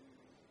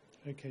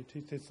Okay,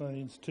 2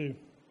 Thessalonians 2.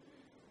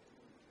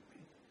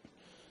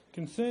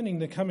 Concerning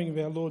the coming of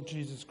our Lord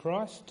Jesus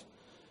Christ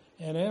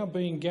and our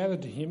being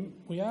gathered to him,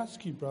 we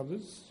ask you,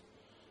 brothers,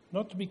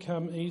 not to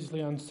become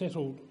easily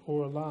unsettled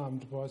or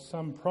alarmed by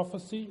some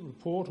prophecy,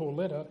 report or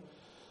letter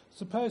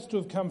supposed to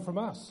have come from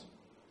us,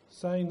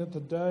 saying that the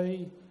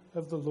day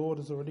of the Lord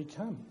has already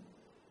come.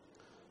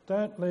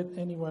 Don't let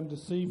anyone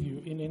deceive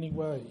you in any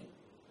way,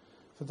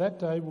 for that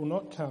day will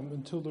not come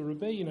until the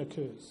rebellion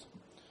occurs,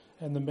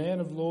 and the man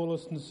of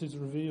lawlessness is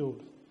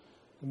revealed,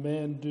 the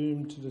man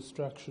doomed to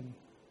destruction.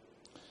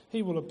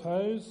 He will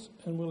oppose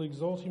and will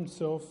exalt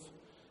himself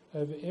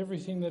over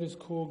everything that is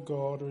called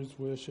God or is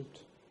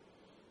worshipped,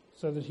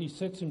 so that he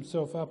sets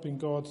himself up in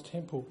God's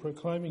temple,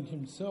 proclaiming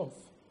himself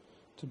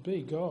to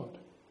be God.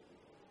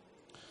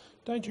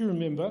 Don't you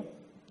remember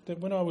that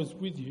when I was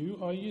with you,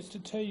 I used to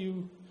tell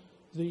you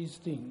these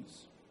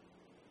things?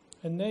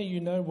 And now you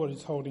know what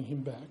is holding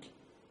him back,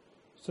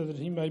 so that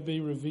he may be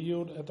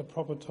revealed at the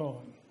proper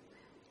time.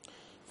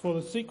 For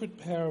the secret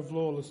power of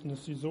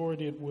lawlessness is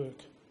already at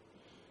work,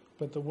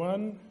 but the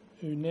one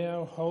who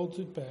now holds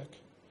it back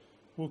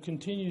will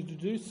continue to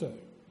do so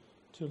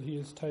till he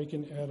is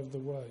taken out of the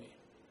way.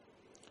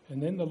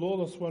 And then the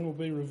lawless one will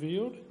be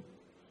revealed,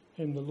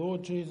 whom the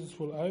Lord Jesus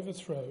will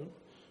overthrow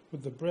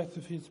with the breath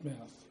of his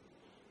mouth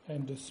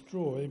and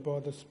destroy by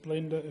the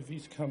splendour of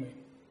his coming.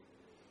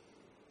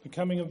 The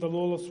coming of the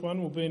lawless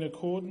one will be in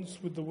accordance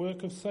with the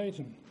work of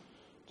Satan,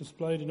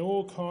 displayed in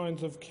all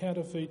kinds of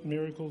counterfeit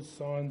miracles,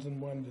 signs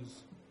and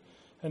wonders,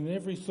 and in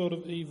every sort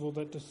of evil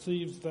that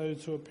deceives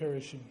those who are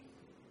perishing.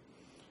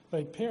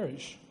 They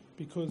perish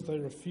because they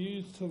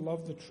refuse to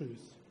love the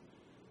truth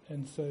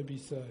and so be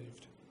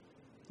saved.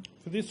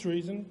 For this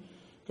reason,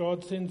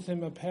 God sends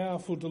them a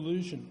powerful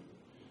delusion,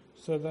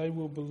 so they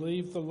will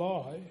believe the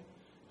lie,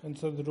 and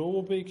so that all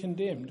will be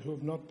condemned who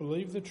have not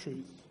believed the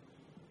truth,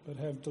 but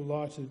have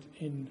delighted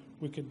in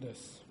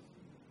wickedness.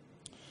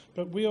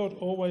 But we ought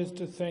always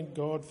to thank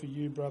God for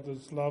you,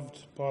 brothers,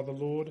 loved by the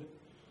Lord,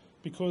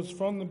 because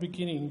from the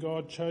beginning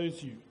God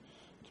chose you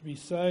to be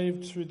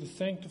saved through the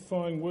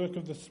sanctifying work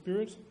of the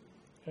Spirit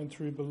and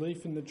through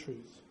belief in the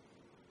truth.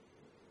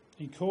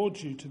 He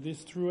called you to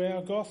this through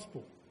our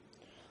gospel,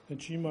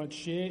 that you might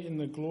share in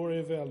the glory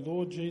of our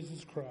Lord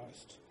Jesus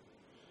Christ.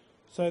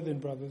 So then,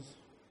 brothers,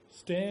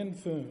 stand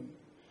firm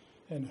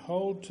and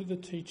hold to the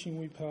teaching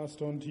we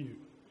passed on to you,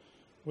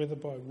 whether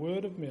by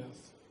word of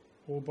mouth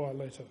or by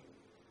letter.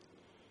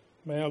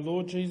 May our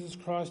Lord Jesus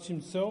Christ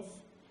himself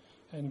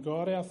and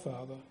God our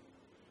Father,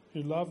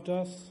 who loved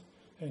us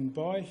and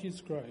by his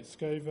grace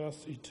gave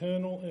us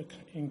eternal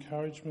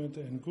encouragement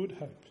and good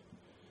hope,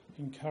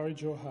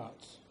 encourage your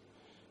hearts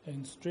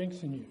and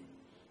strengthen you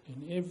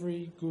in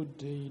every good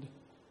deed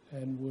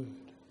and word.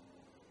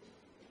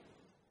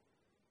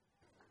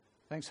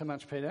 Thanks so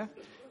much, Peter.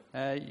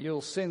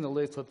 You'll see in the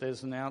leaflet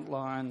there's an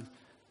outline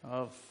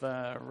of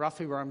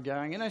roughly where I'm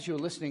going. And as you were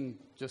listening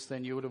just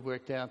then, you would have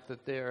worked out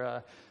that there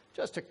are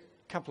just a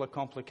couple of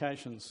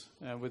complications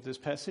with this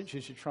passage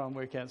as you try and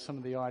work out some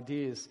of the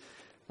ideas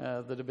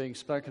that are being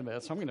spoken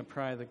about. So I'm going to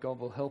pray that God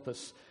will help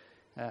us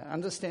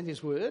understand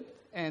his word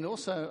and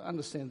also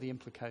understand the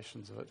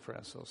implications of it for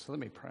ourselves. So let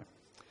me pray.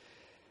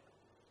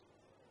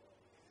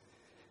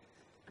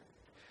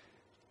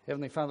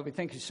 Heavenly Father, we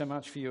thank you so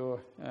much for your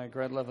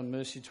great love and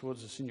mercy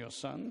towards us in your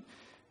Son.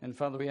 And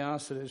Father, we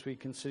ask that as we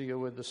consider your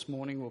word this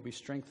morning, we'll be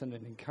strengthened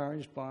and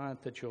encouraged by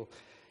it, that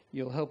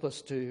you'll help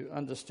us to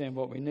understand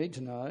what we need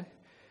to know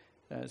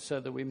so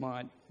that we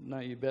might know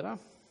you better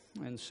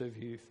and serve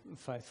you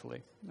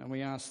faithfully. And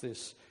we ask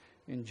this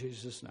in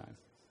Jesus' name.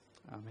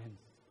 Amen.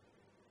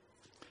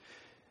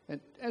 And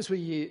as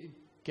we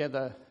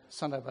gather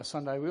Sunday by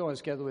Sunday, we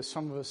always gather with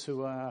some of us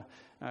who are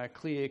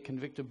clear,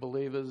 convicted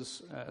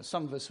believers,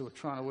 some of us who are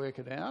trying to work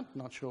it out,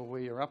 not sure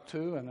where you're up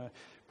to, and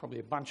probably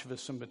a bunch of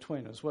us in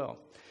between as well.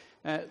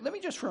 Let me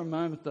just for a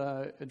moment,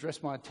 though,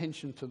 address my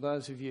attention to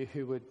those of you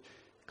who would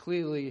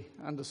clearly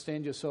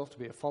understand yourself to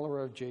be a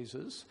follower of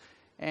Jesus.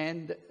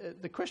 And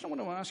the question I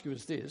want to ask you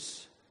is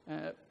this.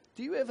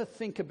 Do you ever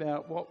think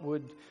about what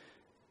would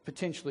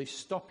potentially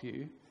stop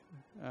you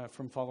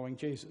from following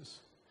Jesus?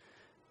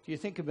 Do you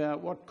think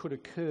about what could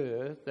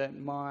occur that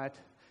might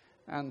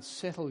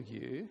unsettle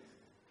you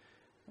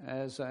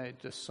as a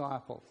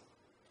disciple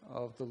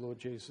of the Lord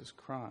Jesus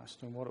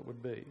Christ, and what it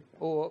would be?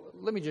 Or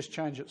let me just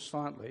change it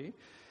slightly.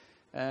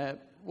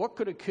 What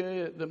could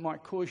occur that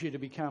might cause you to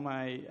become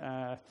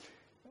a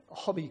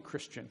hobby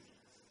Christian?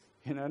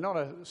 You know, not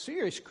a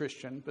serious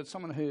Christian, but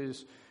someone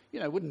who's,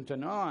 wouldn't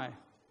deny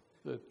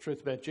the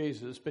truth about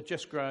Jesus, but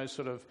just grows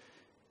sort of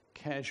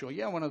casual.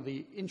 Yeah, one of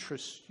the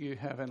interests you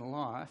have in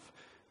life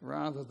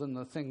rather than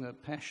the thing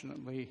that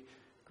passionately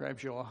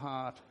grabs your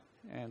heart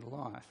and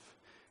life.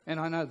 And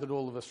I know that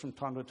all of us from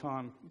time to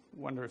time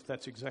wonder if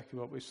that's exactly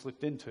what we've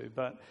slipped into,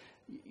 but,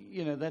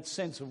 that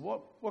sense of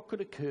what could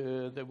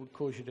occur that would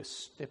cause you to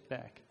step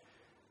back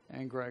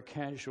and grow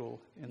casual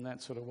in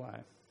that sort of way.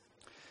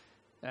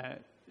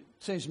 It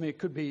seems to me it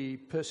could be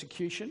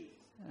persecution.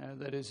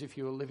 That is, if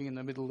you were living in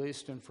the Middle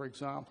East and, for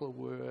example,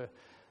 were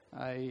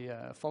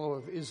a follower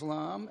of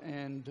Islam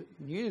and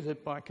knew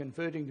that by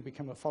converting to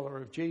become a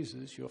follower of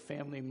Jesus, your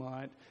family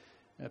might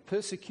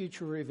persecute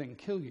you or even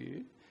kill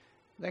you,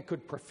 that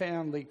could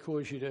profoundly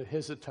cause you to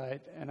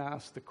hesitate and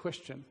ask the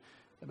question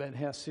about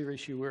how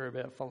serious you were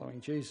about following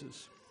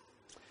Jesus.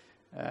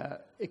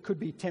 It could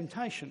be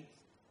temptation.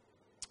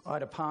 I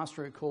had a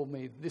pastor who called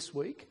me this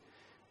week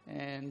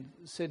and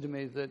said to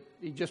me that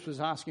he just was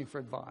asking for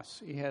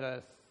advice. He had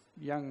a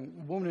young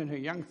woman in her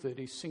young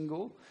 30s,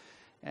 single,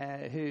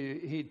 who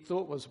he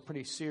thought was a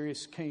pretty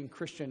serious, keen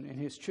Christian in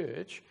his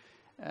church,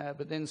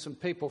 but then some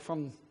people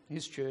from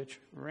his church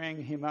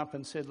rang him up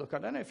and said, look, I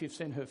don't know if you've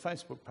seen her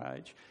Facebook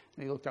page.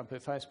 And he looked up her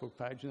Facebook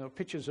page, and there were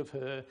pictures of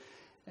her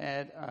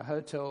at a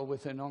hotel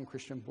with her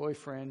non-Christian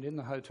boyfriend in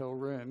the hotel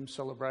room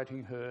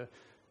celebrating her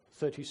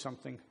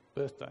 30-something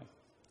birthday.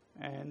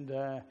 And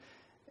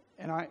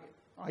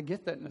I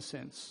get that in a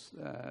sense.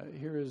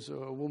 Here is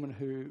a woman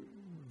who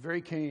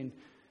very keen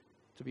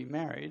to be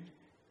married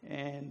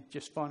and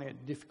just finding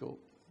it difficult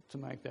to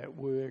make that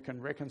work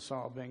and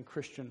reconcile being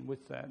Christian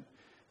with that.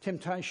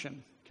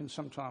 Temptation can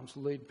sometimes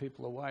lead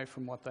people away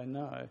from what they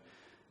know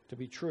to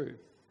be true.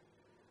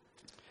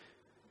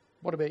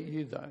 What about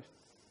you, though?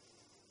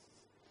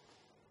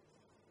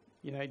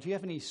 You know, do you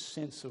have any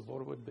sense of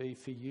what it would be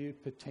for you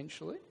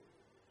potentially?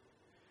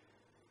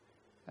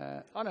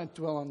 I don't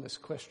dwell on this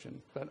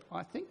question, but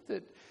I think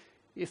that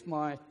if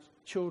my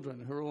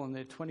children, who are all in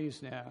their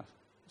 20s now,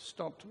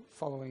 stopped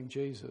following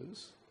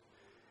Jesus,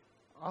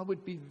 I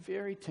would be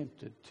very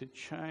tempted to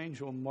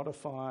change or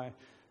modify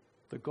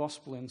the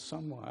gospel in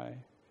some way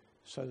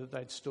so that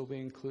they'd still be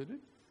included,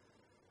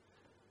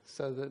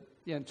 so that,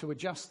 you know, to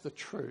adjust the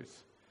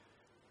truth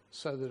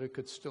so that it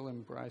could still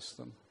embrace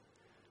them.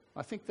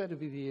 I think that would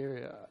be the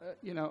area.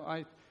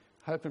 I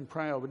hope and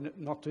pray I would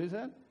not do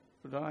that,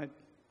 but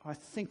I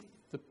think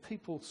the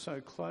people so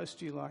close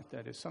to you like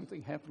that, if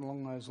something happened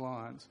along those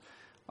lines,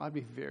 I'd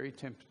be very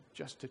tempted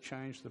just to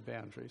change the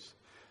boundaries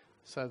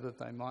so that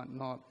they might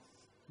not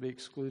be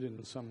excluded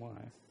in some way.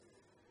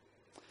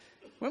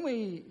 When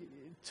we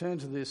turn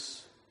to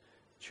this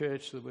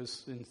church that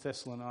was in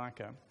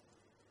Thessalonica,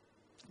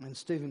 and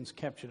Stephen's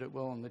captured it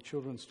well in the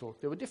children's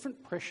talk, there were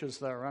different pressures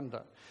they were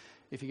under.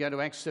 If you go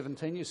to Acts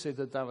 17, you see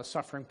that they were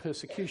suffering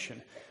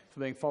persecution for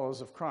being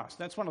followers of Christ.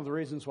 That's one of the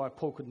reasons why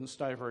Paul couldn't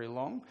stay very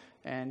long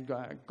and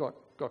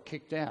got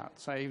kicked out.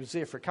 So he was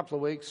there for a couple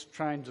of weeks,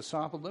 trained,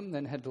 discipled them,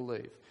 then had to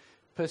leave.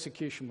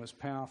 Persecution was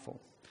powerful.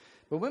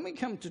 But when we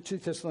come to 2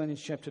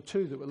 Thessalonians chapter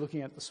 2 that we're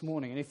looking at this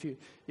morning, and if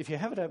you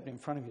have it open in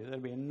front of you,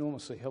 that'd be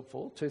enormously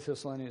helpful, 2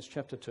 Thessalonians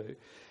chapter 2,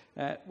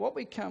 what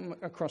we come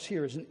across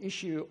here is an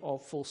issue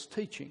of false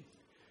teaching.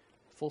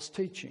 False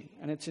teaching.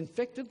 And it's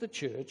infected the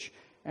church,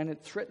 and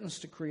it threatens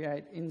to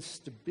create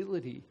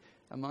instability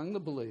among the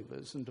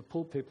believers and to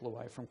pull people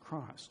away from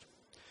Christ.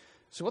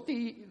 So what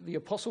the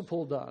Apostle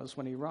Paul does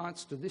when he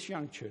writes to this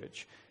young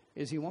church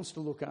is he wants to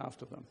look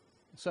after them.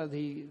 So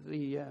the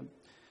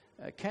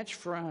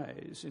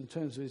catchphrase in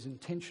terms of his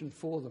intention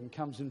for them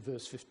comes in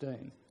verse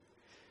 15.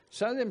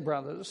 So then,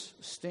 brothers,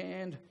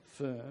 stand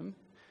firm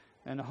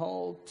and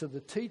hold to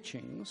the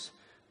teachings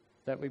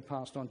that we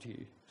passed on to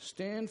you.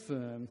 Stand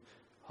firm,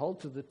 hold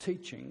to the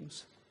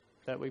teachings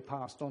that we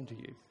passed on to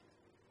you.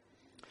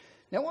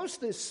 Now, what was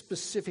this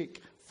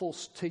specific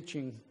false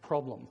teaching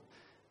problem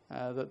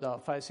that they were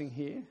facing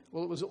here?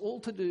 Well, it was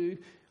all to do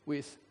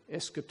with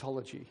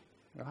eschatology,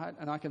 right?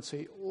 And I can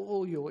see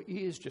all your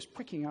ears just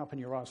pricking up and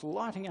your eyes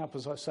lighting up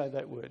as I say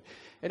that word.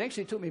 It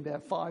actually took me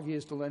about 5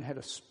 years to learn how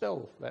to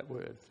spell that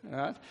word,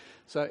 right?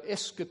 So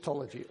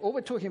eschatology. All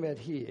we're talking about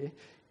here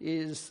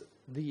is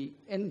the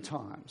end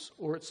times,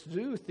 or it's to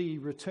do with the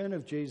return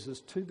of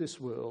Jesus to this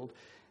world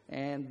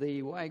and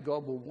the way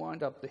God will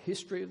wind up the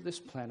history of this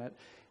planet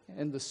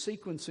and the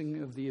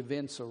sequencing of the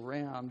events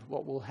around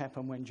what will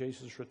happen when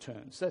Jesus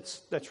returns.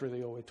 That's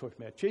really all we're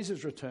talking about.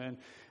 Jesus' return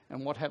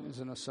and what happens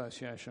in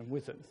association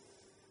with it.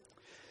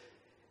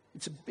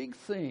 It's a big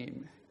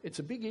theme. It's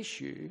a big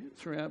issue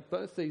throughout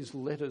both these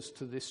letters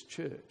to this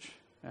church.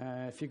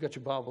 If you've got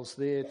your Bibles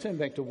there, turn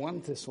back to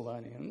 1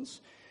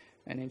 Thessalonians.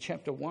 And in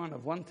chapter 1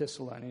 of 1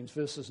 Thessalonians,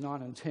 verses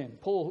 9 and 10,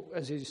 Paul,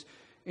 as he's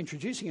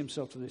introducing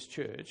himself to this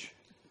church,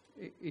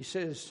 he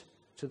says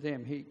to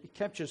them, he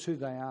captures who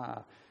they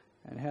are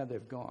and how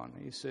they've gone.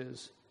 He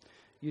says,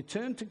 you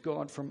turn to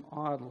God from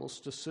idols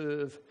to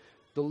serve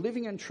the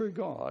living and true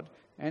God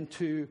and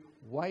to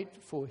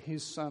wait for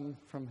his Son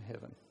from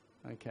heaven.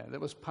 Okay, that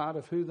was part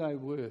of who they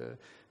were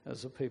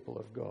as a people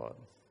of God.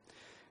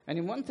 And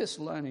in 1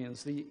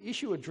 Thessalonians, the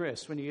issue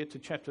addressed when you get to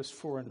chapters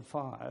 4 and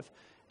 5,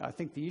 I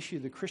think the issue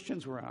the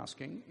Christians were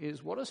asking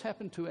is what has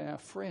happened to our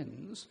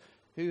friends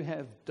who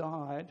have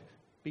died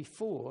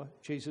before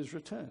Jesus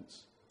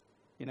returns?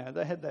 You know,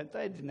 they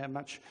didn't have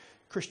much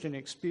Christian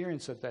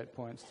experience at that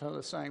point. So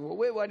they're saying, well,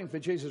 we're waiting for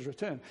Jesus'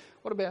 return.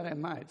 What about our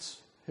mates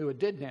who are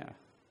dead now?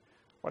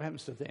 What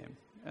happens to them?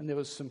 And there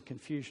was some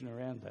confusion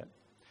around that.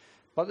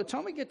 By the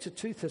time we get to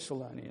 2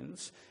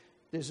 Thessalonians,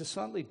 there's a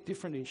slightly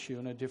different issue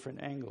and a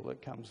different angle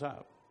that comes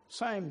up.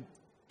 Same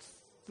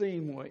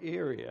theme or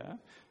area,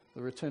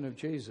 the return of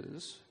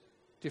Jesus,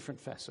 different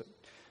facet.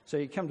 So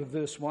you come to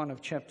verse 1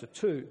 of chapter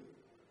 2,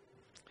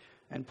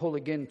 and Paul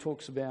again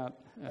talks about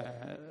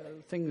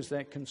things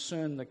that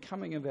concern the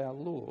coming of our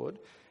Lord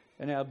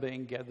and our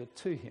being gathered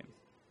to him,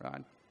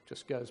 right?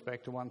 Just goes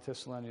back to 1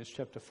 Thessalonians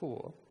chapter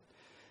 4.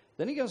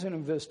 Then he goes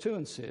in verse 2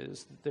 and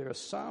says that there are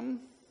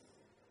some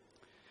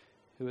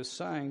who are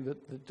saying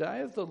that the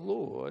day of the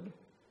Lord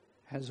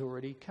has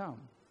already come.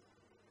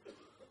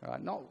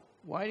 Right? Not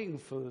waiting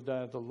for the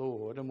day of the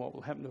Lord and what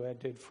will happen to our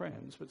dead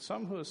friends, but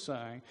some who are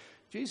saying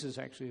Jesus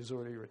actually has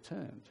already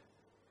returned.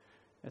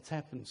 It's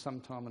happened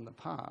sometime in the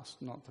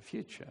past, not the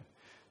future.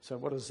 So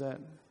what does that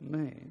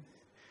mean?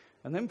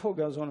 And then Paul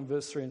goes on in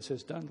verse 3 and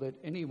says, don't let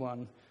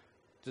anyone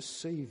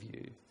deceive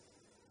you.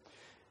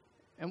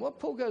 And what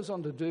Paul goes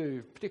on to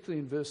do, particularly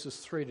in verses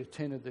 3 to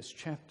 10 of this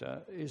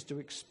chapter, is to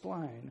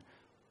explain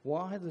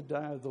why the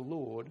day of the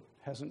Lord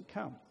hasn't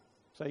come.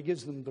 So he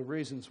gives them the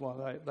reasons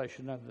why they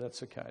should know that that's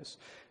the case.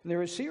 And there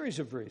are a series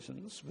of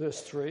reasons.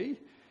 Verse 3,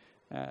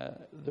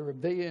 the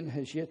rebellion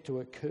has yet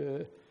to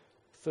occur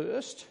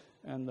first,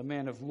 and the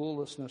man of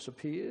lawlessness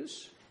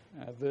appears.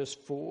 Verse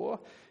 4,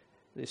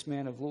 this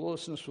man of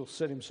lawlessness will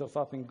set himself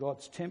up in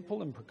God's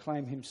temple and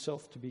proclaim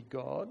himself to be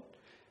God.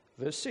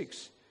 Verse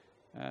 6,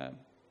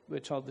 we're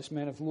told this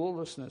man of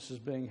lawlessness is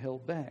being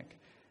held back.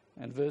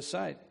 And verse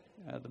 8,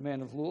 the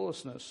man of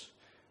lawlessness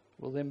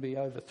will then be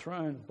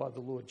overthrown by the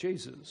Lord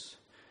Jesus.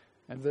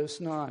 And verse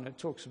 9, it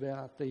talks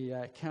about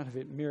the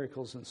counterfeit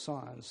miracles and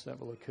signs that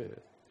will occur.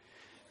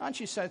 Aren't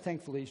you so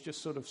thankful he's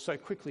just sort of so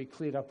quickly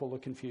cleared up all the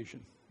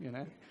confusion, you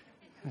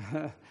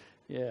know?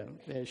 Yeah,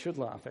 you should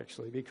laugh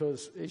actually,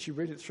 because as you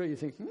read it through you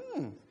think,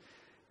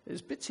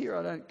 there's bits here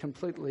I don't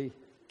completely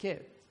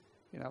get.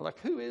 You know, like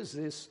who is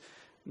this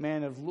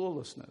man of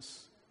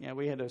lawlessness? You know,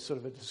 we had a sort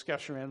of a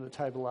discussion around the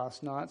table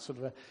last night, sort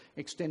of an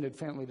extended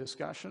family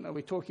discussion. Are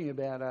we talking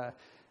about a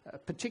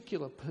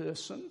particular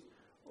person,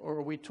 or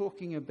are we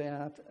talking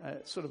about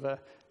sort of a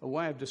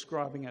way of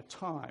describing a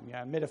time, you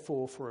know, a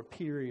metaphor for a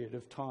period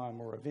of time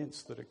or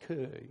events that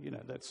occur? You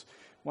know, that's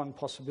one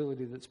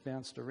possibility that's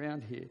bounced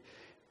around here.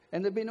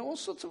 And there have been all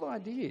sorts of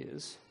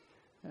ideas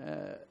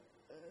that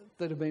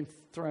have been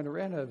thrown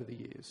around over the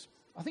years.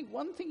 I think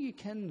one thing you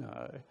can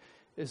know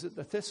is that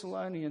the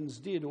Thessalonians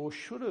did or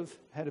should have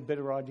had a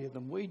better idea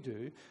than we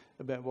do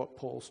about what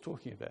Paul's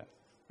talking about.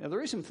 Now, the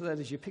reason for that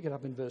is you pick it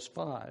up in verse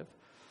 5,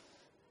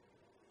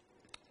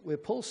 where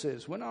Paul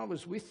says, when I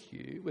was with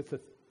you, with the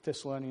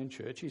Thessalonian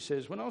church, he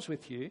says, when I was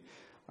with you,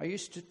 I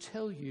used to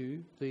tell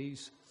you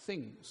these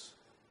things.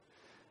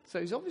 So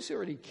he's obviously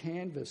already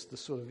canvassed the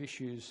sort of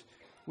issues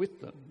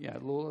with them, you know,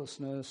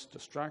 lawlessness,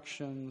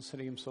 destruction,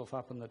 setting himself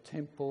up in the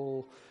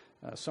temple,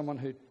 someone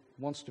who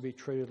wants to be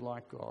treated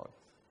like God.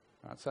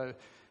 Right, so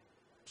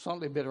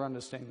slightly better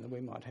understanding than we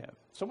might have.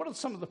 So what are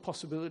some of the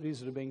possibilities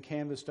that have been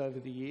canvassed over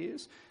the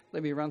years?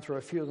 Let me run through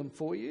a few of them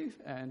for you.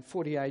 In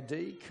 40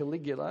 AD,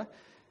 Caligula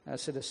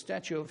set a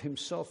statue of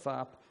himself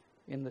up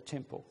in the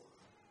temple.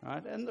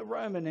 Right? And the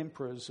Roman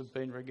emperors have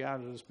been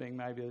regarded as being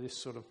maybe this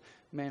sort of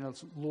man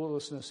of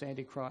lawlessness,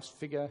 antichrist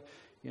figure,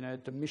 you know,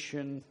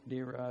 Domitian,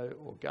 Nero,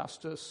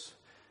 Augustus.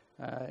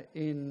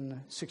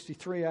 In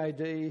 63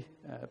 AD,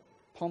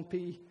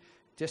 Pompey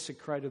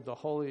desecrated the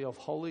Holy of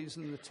Holies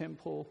in the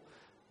temple.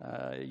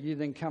 You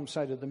then come,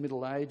 say, to the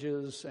Middle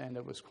Ages, and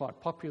it was quite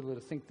popular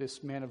to think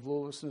this man of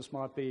lawlessness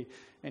might be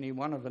any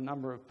one of a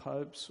number of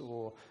popes,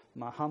 or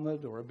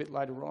Muhammad, or a bit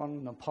later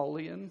on,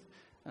 Napoleon.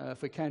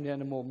 If we came down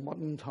to more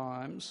modern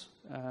times,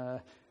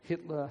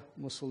 Hitler,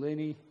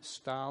 Mussolini,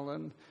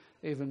 Stalin,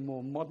 even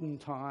more modern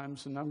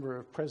times, a number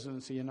of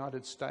presidents of the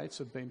United States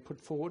have been put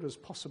forward as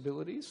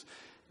possibilities,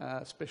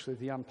 especially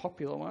the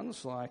unpopular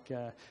ones like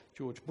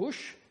George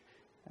Bush.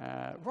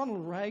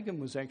 Ronald Reagan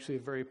was actually a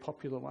very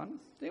popular one.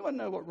 Does anyone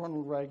know what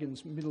Ronald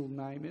Reagan's middle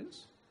name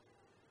is?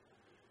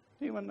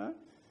 Anyone know?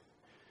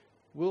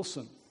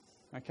 Wilson.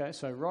 Okay,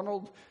 so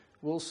Ronald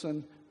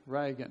Wilson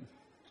Reagan.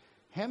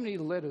 How many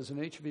letters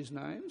in each of his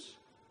names?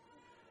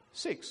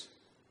 6,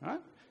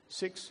 right?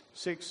 6,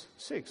 6,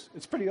 6.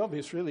 It's pretty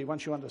obvious, really,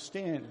 once you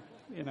understand,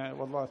 you know,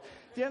 what life...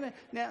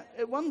 Now,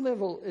 at one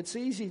level, it's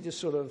easy to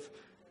sort of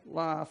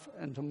laugh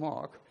and to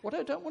mock. What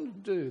I don't want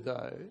to do,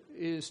 though,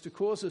 is to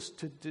cause us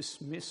to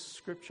dismiss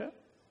Scripture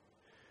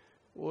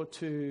or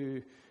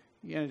to,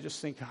 you know,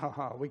 just think,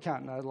 we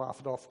can't know, laugh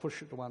it off,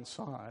 push it to one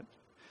side.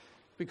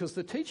 Because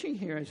the teaching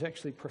here is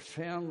actually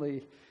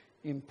profoundly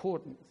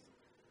important.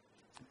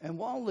 And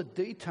while the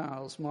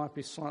details might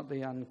be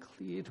slightly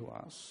unclear to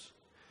us,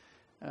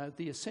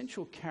 the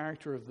essential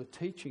character of the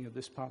teaching of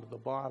this part of the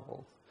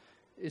Bible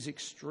is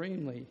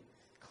extremely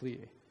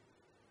clear.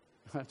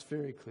 It's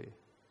very clear.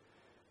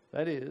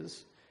 That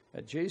is,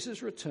 that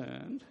Jesus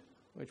returned,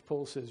 which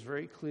Paul says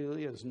very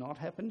clearly has not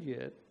happened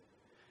yet.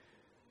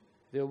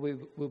 There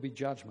will be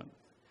judgment.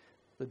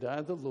 The day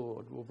of the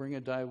Lord will bring a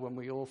day when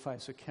we all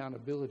face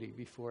accountability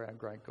before our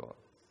great God.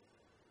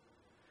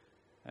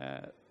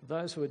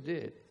 Those who are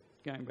dead,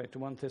 going back to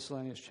 1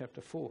 Thessalonians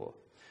chapter 4,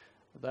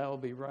 they will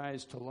be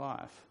raised to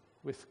life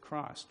with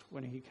Christ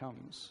when he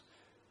comes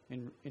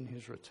in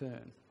his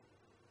return.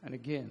 And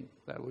again,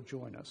 they will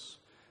join us.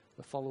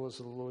 the followers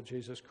of the Lord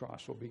Jesus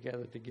Christ will be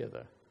gathered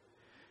together.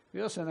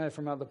 We also know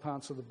from other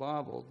parts of the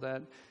Bible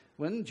that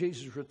when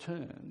Jesus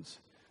returns,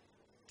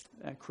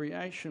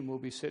 creation will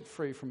be set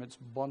free from its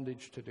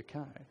bondage to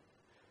decay.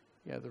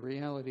 The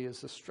reality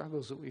is the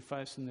struggles that we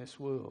face in this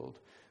world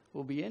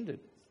will be ended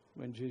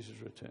when Jesus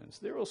returns.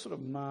 They're all sort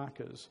of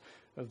markers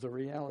of the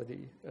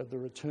reality of the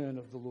return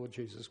of the Lord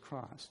Jesus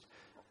Christ.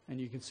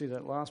 And you can see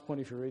that last point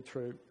if you read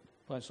through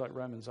places like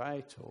Romans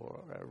 8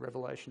 or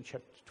Revelation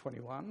chapter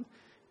 21.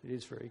 It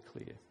is very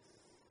clear.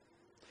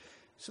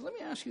 So let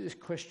me ask you this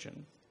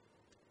question.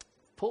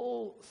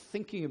 Paul,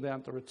 thinking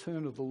about the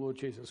return of the Lord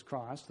Jesus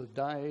Christ, the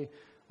day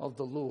of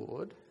the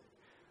Lord,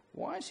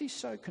 why is he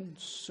so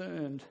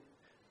concerned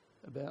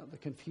about the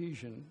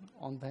confusion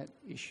on that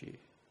issue?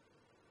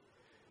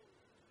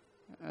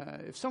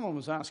 If someone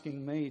was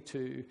asking me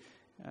to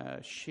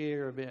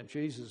share about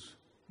Jesus,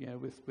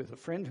 with a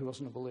friend who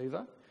wasn't a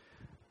believer,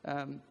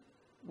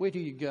 where do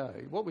you go?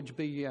 What would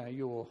be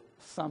your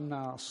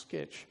thumbnail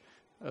sketch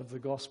of the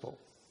gospel?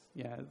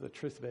 The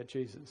truth about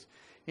Jesus.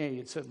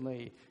 You'd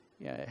certainly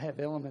have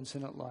elements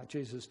in it like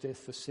Jesus' death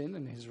for sin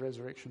and his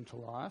resurrection to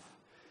life.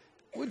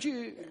 Would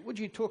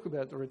you talk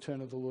about the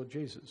return of the Lord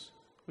Jesus?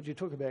 Would you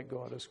talk about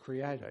God as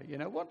creator?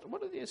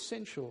 What are the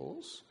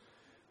essentials,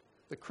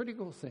 the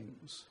critical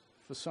things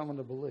for someone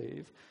to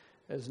believe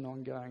as an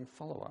ongoing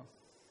follower?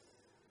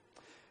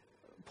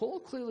 Paul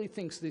clearly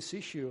thinks this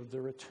issue of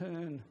the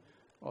return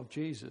of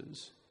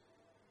Jesus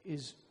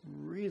is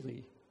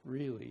really,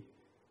 really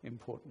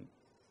important.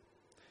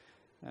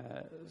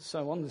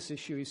 So on this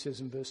issue, he says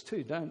in verse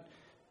 2, don't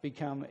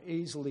become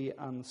easily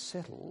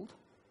unsettled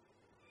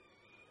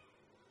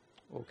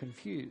or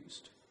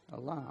confused,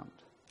 alarmed.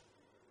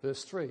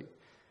 Verse 3,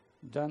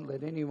 don't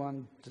let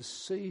anyone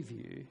deceive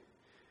you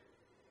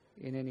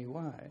in any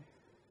way.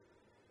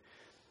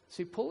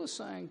 See, Paul is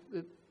saying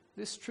that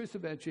this truth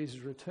about Jesus'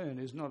 return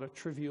is not a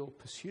trivial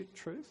pursuit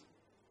truth.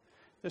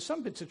 There's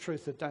some bits of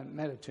truth that don't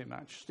matter too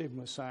much. Stephen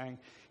was saying,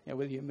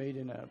 whether you meet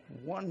in a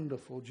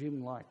wonderful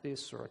gym like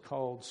this or a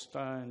cold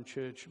stone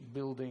church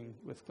building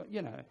with,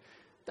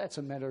 that's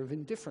a matter of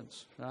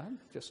indifference, right?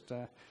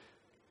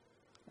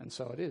 And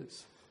so it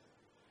is.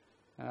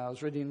 I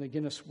was reading the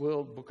Guinness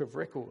World Book of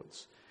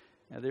Records.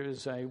 Now, there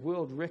is a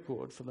world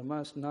record for the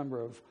most number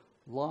of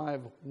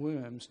live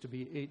worms to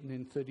be eaten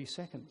in 30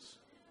 seconds.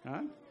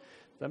 Right?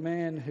 The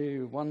man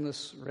who won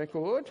this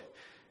record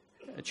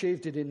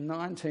achieved it in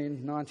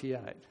 1998.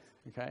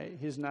 Okay,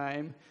 his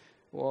name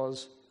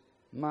was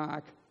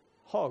Mark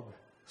Hogg.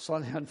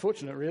 Slightly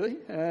unfortunate, really.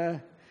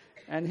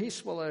 And he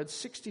swallowed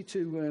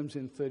 62 worms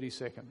in 30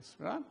 seconds,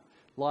 right?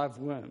 Live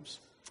worms.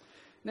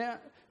 Now,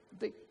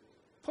 the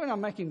point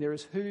I'm making there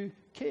is who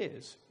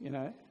cares,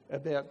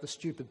 about the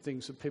stupid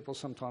things that people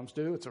sometimes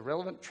do. It's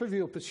irrelevant,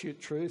 trivial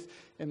pursuit truth.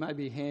 It may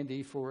be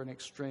handy for an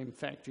extreme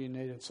fact you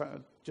need it.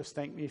 So just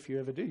thank me if you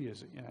ever do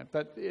use it,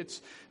 But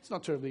it's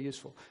not terribly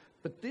useful.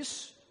 But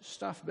this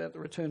stuff about the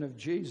return of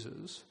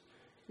Jesus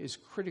is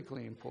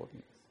critically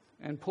important.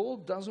 And Paul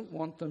doesn't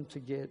want them to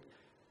get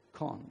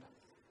conned.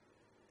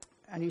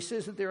 And he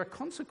says that there are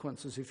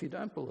consequences if you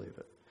don't believe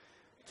it,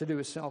 to do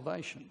with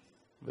salvation.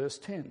 Verse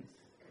 10.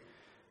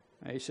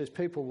 He says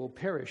people will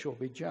perish or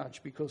be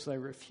judged because they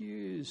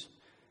refuse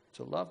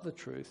to love the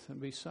truth and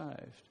be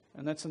saved.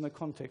 And that's in the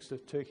context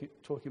of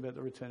talking about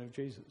the return of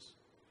Jesus.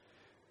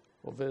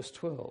 Or verse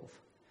 12.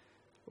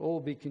 All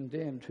be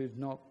condemned who've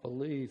not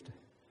believed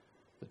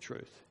the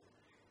truth.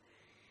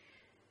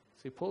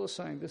 See, Paul is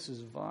saying this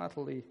is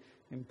vitally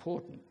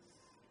important.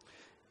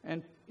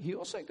 And he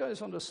also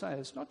goes on to say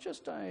it's not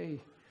just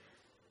a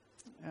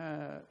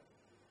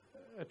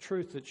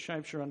truth that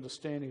shapes your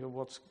understanding of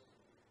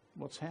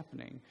what's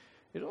happening.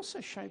 It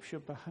also shapes your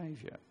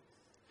behaviour.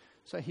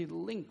 So he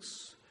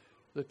links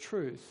the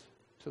truth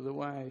to the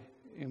way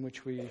in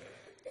which we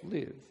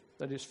live.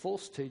 That is,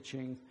 false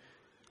teaching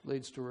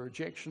leads to a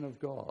rejection of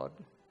God,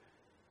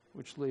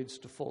 which leads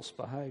to false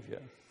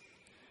behaviour.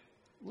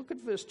 Look at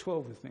verse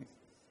 12 with me.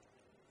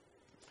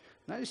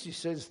 Notice he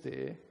says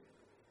there,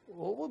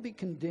 all will be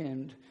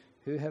condemned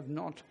who have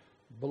not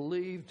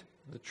believed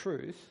the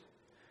truth,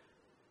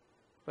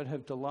 but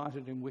have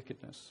delighted in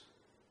wickedness.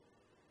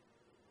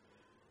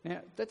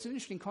 Now, that's an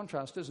interesting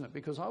contrast, isn't it?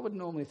 Because I would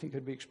normally think it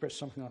would be expressed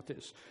something like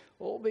this.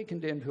 All be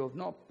condemned who have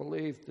not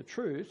believed the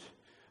truth,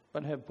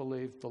 but have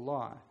believed the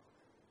lie.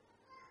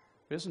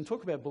 He doesn't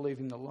talk about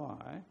believing the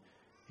lie.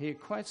 He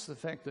equates the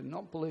fact that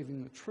not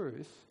believing the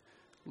truth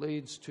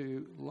leads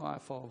to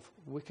life of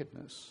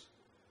wickedness.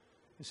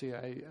 You see,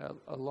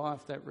 a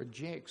life that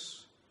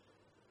rejects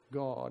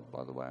God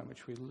by the way in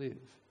which we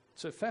live.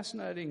 It's a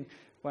fascinating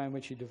way in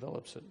which he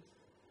develops it.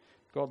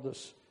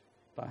 Godless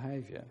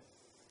behaviour.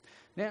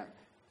 Now,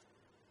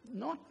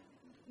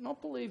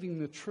 not believing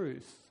the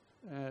truth,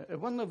 at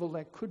one level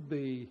that could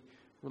be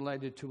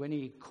related to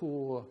any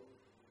core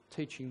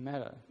teaching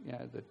matter,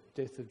 the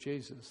death of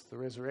Jesus, the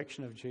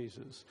resurrection of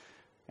Jesus,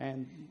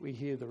 and we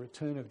hear the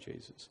return of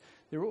Jesus.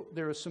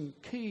 There are some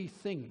key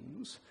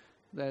things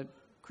that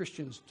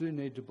Christians do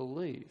need to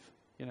believe,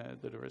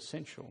 that are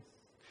essential.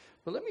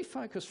 But let me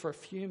focus for a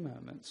few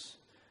moments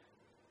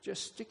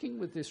just sticking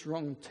with this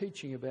wrong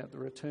teaching about the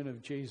return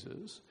of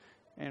Jesus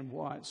and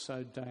why it's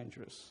so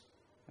dangerous.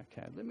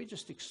 Okay, let me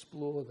just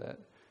explore that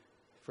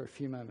for a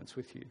few moments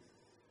with you.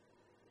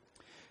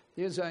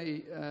 There's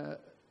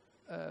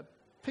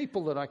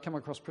people that I come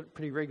across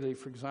pretty regularly,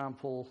 for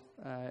example,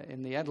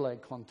 in the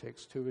Adelaide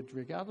context, who would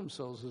regard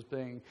themselves as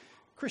being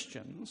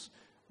Christians,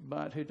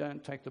 but who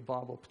don't take the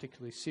Bible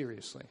particularly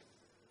seriously.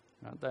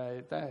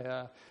 They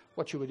are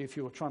what you would, if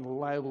you were trying to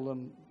label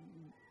them,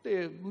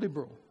 they're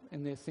liberal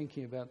in their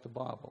thinking about the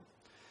Bible.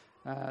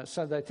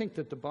 So they think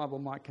that the Bible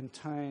might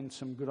contain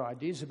some good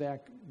ideas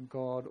about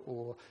God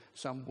or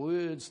some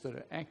words that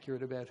are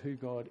accurate about who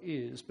God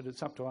is, but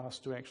it's up to us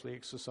to actually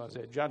exercise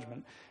our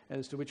judgment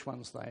as to which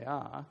ones they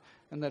are.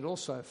 And that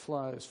also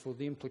flows for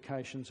the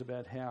implications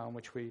about how in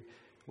which we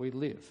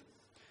live.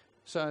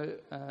 So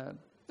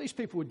these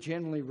people would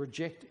generally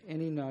reject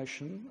any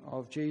notion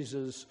of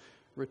Jesus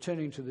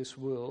returning to this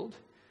world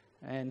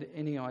and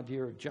any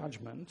idea of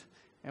judgment.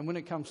 And when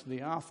it comes to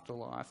the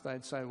afterlife,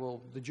 they'd say,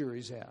 well, the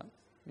jury's out.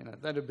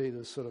 That would be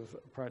the sort of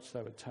approach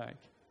they would take.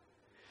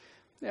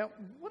 Now,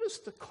 what is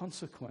the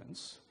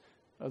consequence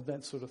of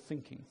that sort of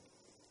thinking,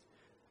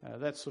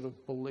 that sort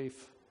of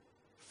belief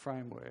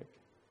framework?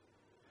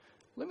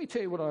 Let me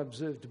tell you what I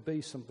observed to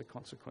be some of the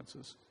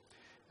consequences.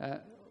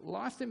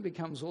 Life then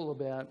becomes all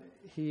about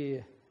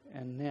here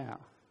and now.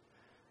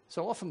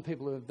 So often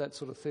people who have that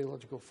sort of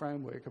theological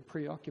framework are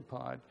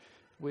preoccupied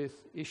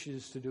with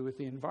issues to do with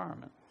the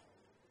environment.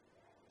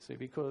 See,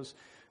 because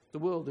the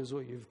world is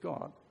all you've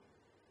got.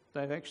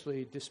 They've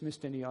actually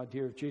dismissed any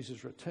idea of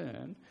Jesus'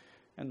 return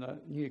and the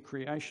new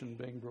creation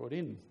being brought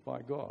in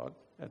by God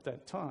at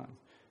that time.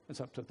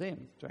 It's up to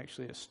them to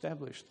actually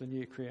establish the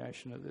new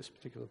creation at this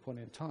particular point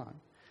in time.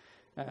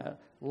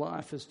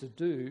 Life is to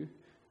do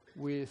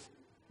with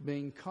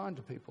being kind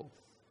to people.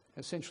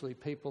 Essentially,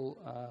 people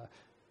are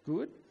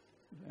good.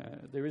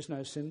 There is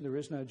no sin, there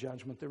is no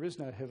judgment, there is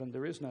no heaven,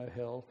 there is no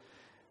hell,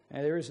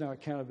 and there is no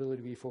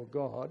accountability before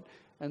God,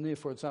 and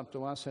therefore it's up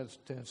to us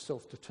to have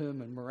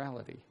self-determined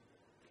morality.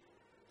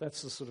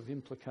 That's the sort of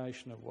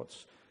implication of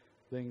what's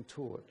being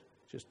taught.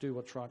 Just do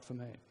what's right for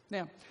me.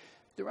 Now,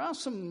 there are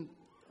some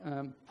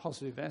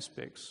positive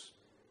aspects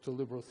to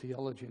liberal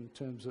theology in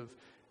terms of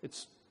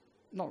it's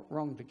not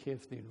wrong to care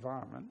for the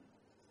environment.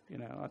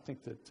 I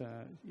think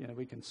that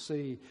we can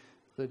see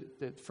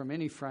that from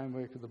any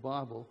framework of the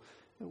Bible,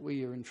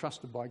 we are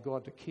entrusted by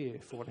God to care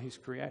for what He's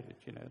created.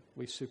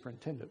 We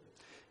superintend it.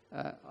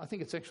 I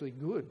think it's actually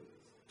good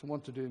to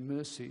want to do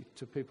mercy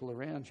to people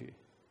around you.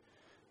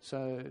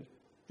 So,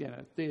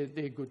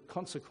 they're good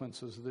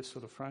consequences of this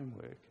sort of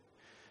framework.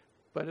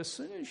 But as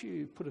soon as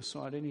you put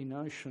aside any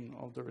notion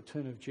of the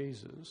return of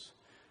Jesus,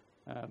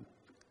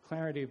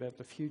 clarity about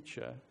the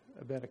future,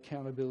 about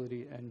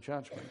accountability and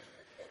judgment,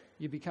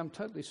 you become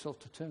totally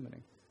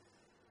self-determining.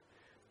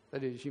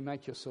 That is, you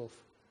make yourself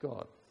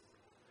God.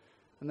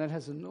 And that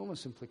has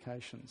enormous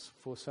implications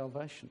for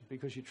salvation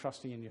because you're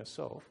trusting in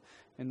yourself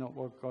and not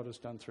what God has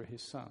done through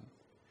His Son.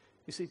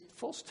 You see,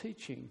 false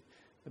teaching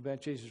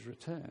about Jesus'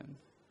 return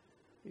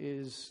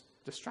is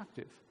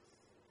destructive.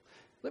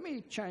 Let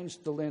me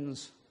change the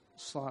lens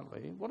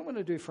slightly. What I'm going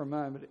to do for a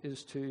moment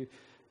is to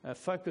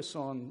focus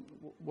on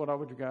what I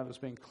would regard as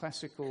being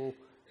classical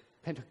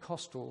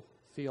Pentecostal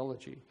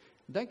theology.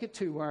 Don't get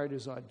too worried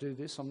as I do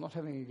this. I'm not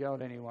having a go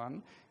at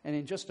anyone. And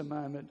in just a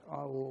moment,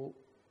 I will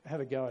have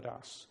a go at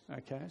us,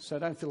 okay? So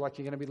don't feel like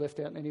you're going to be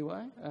left out in any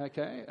way,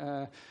 okay?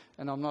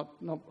 And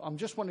I'm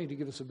just wanting to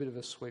give us a bit of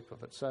a sweep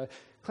of it. So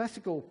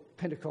classical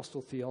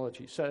Pentecostal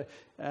theology. So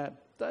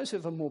those who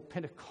have a more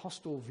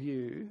Pentecostal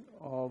view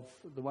of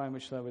the way in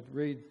which they would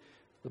read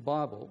the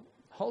Bible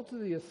hold to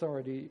the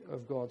authority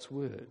of God's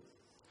Word.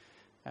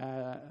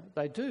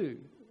 They do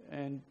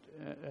and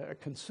are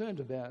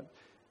concerned about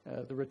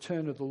the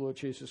return of the Lord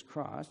Jesus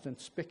Christ and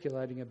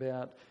speculating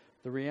about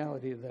the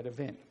reality of that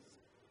event.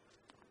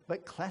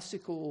 But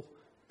classical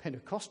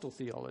Pentecostal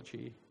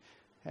theology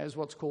has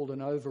what's called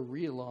an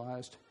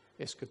over-realised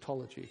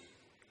eschatology,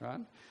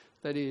 right?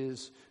 That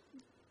is,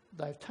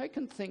 they've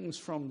taken things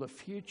from the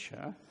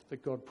future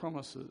that God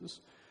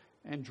promises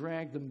and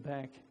dragged them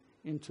back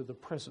into the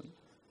present.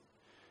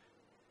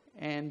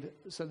 And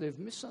so they've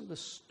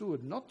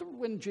misunderstood, not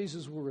when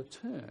Jesus will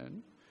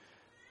return,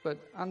 but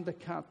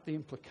undercut the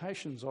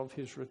implications of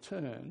His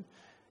return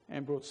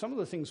and brought some of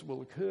the things that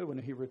will occur when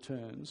He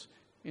returns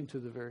into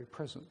the very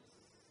present.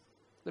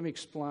 Let me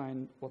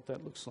explain what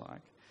that looks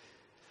like.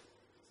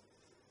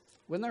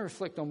 When they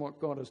reflect on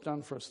what God has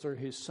done for us through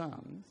His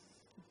Son,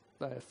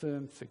 they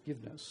affirm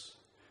forgiveness,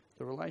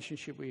 the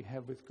relationship we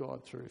have with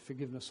God through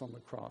forgiveness on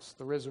the cross,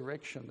 the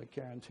resurrection that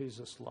guarantees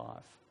us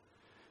life,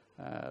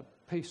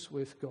 peace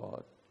with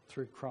God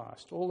through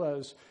Christ. All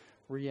those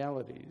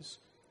realities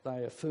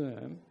they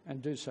affirm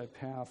and do so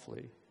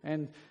powerfully.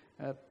 And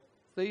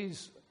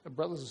these are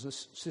brothers and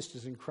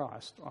sisters in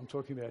Christ I'm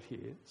talking about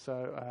here.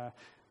 So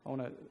I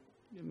want to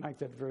make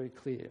that very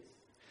clear.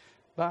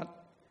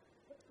 But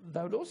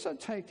they would also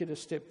take it a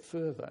step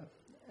further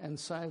and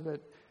say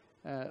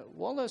that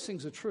while those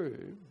things are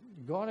true,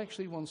 God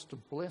actually wants to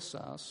bless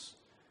us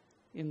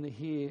in the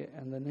here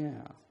and the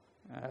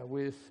now,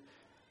 with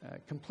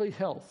complete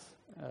health,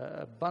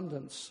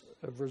 abundance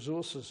of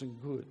resources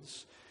and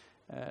goods,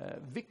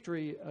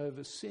 victory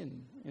over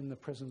sin in the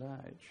present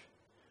age.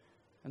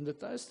 And that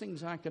those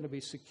things aren't going to be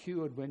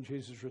secured when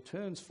Jesus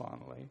returns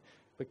finally,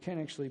 but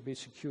can actually be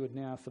secured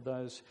now for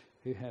those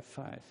who have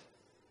faith.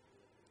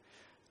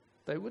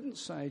 They wouldn't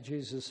say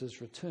Jesus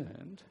has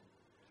returned.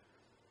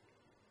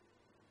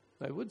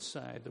 They would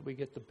say that we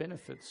get the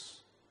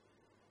benefits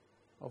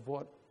of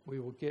what we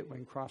will get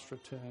when Christ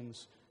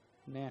returns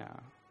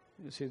now.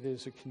 You see,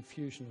 there's a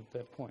confusion at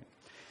that point.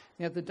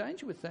 Now, the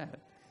danger with that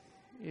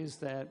is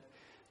that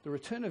the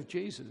return of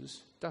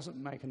Jesus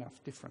doesn't make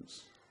enough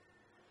difference.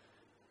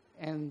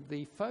 And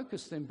the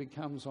focus then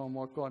becomes on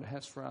what God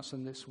has for us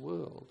in this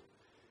world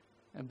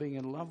and being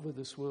in love with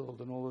this world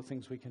and all the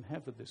things we can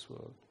have with this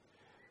world.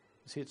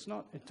 See,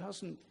 it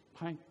doesn't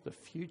paint the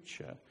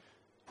future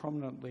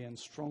prominently and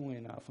strongly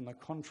enough, and the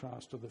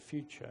contrast of the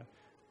future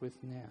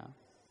with now.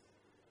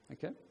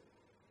 Okay?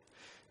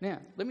 Now,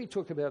 let me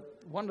talk about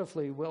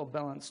wonderfully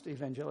well-balanced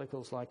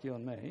evangelicals like you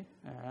and me.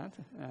 All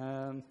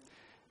right?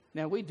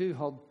 Now, we do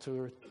hold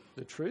to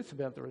the truth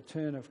about the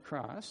return of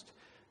Christ,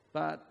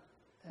 but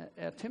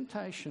our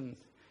temptation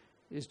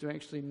is to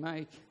actually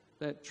make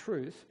that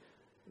truth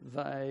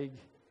vague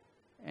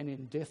and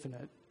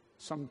indefinite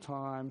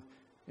sometime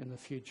in the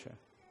future.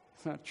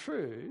 It's not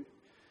true,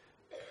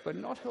 but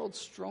not held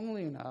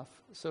strongly enough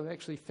so it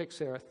actually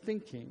affects our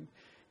thinking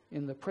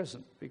in the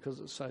present because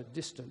it's so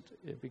distant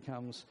it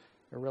becomes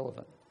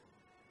irrelevant.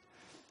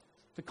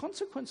 The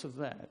consequence of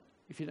that,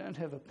 if you don't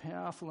have a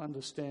powerful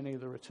understanding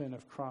of the return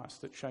of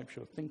Christ that shapes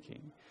your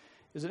thinking,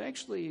 is that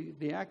actually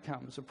the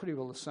outcomes are pretty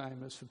well the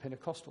same as for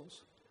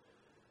Pentecostals.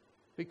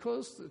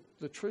 Because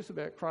the truth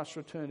about Christ's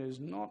return is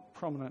not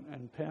prominent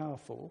and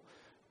powerful,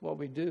 what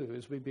we do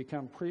is we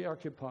become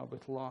preoccupied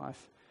with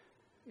life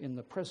in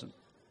the present,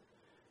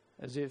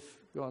 as if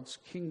God's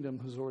kingdom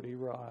has already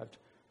arrived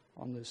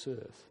on this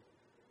earth.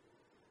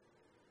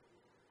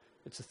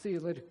 It's a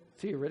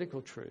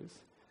theoretical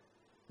truth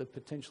that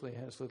potentially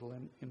has little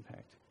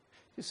impact.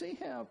 You see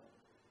how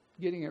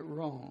getting it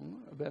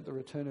wrong about the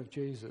return of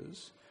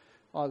Jesus,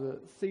 either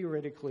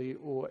theoretically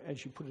or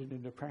as you put it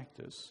into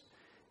practice,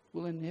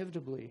 will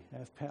inevitably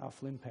have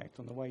powerful impact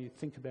on the way you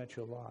think about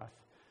your life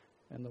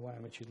and the way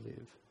in which you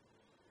live.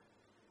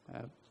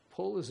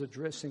 Paul is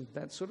addressing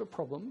that sort of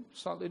problem,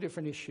 slightly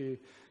different issue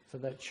for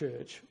that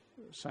church,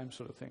 same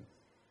sort of thing.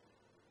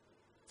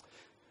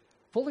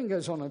 Paul then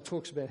goes on and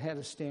talks about how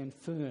to stand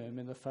firm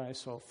in the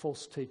face of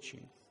false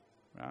teaching,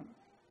 right?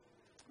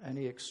 And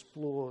he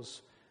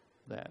explores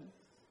that.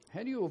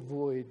 How do you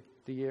avoid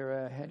the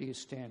error? How do you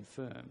stand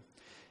firm?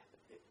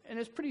 And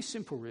it's pretty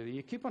simple, really.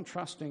 You keep on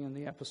trusting in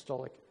the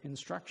apostolic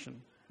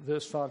instruction.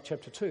 Verse 5,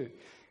 chapter 2.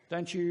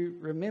 Don't you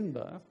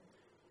remember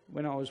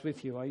when I was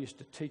with you, I used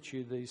to teach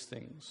you these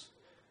things?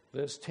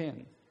 Verse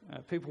 10.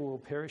 People will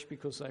perish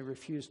because they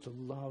refuse to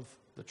love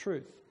the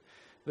truth.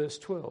 Verse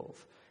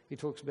 12. He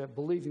talks about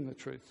believing the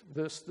truth.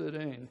 Verse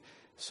 13,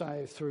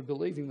 saved through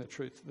believing the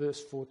truth.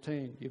 Verse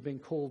 14, you've been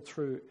called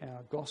through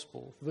our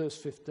gospel. Verse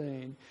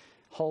 15,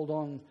 hold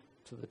on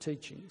to the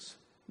teachings.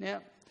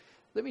 Now,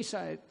 let me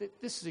say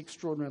that this is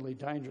extraordinarily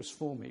dangerous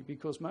for me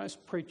because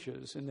most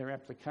preachers in their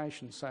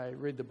application say,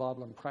 read the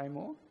Bible and pray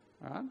more.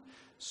 Right?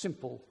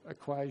 Simple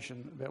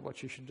equation about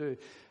what you should do.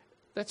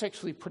 That's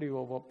actually pretty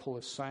well what Paul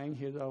is saying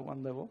here, though, at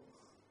one level.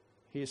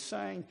 He is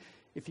saying,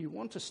 if you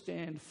want to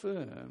stand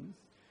firm,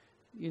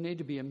 you need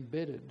to be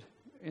embedded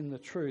in the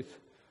truth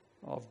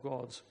of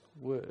God's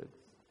word.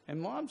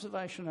 And my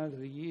observation over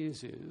the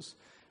years is,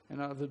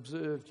 and I've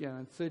observed,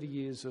 in 30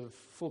 years of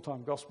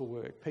full-time gospel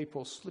work,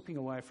 people slipping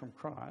away from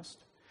Christ,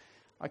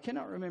 I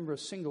cannot remember a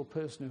single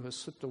person who has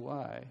slipped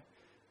away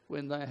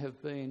when they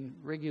have been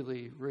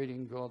regularly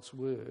reading God's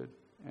word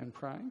and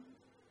praying.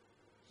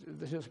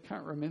 I just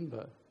can't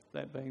remember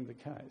that being the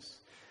case.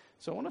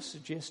 So I want to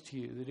suggest to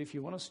you that if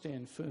you want to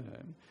stand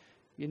firm,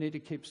 you need to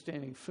keep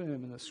standing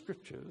firm in the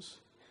scriptures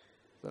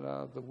that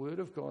are the word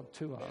of God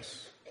to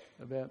us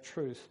about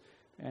truth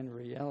and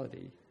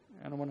reality.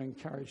 And I want to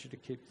encourage you to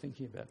keep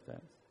thinking about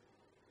that.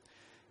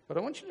 But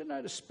I want you to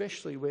note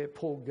especially where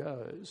Paul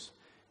goes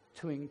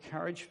to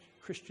encourage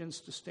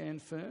Christians to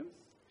stand firm.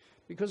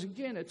 Because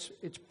again,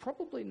 it's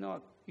probably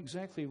not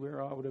exactly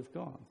where I would have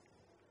gone.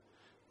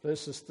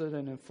 Verses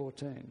 13 and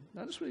 14.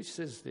 Notice what he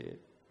says there.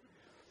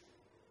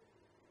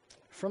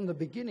 From the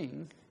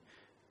beginning,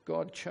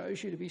 God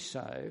chose you to be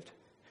saved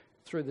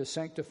through the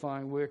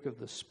sanctifying work of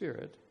the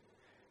Spirit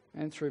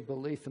and through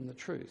belief in the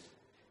truth.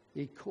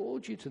 He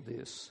called you to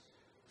this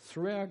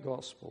through our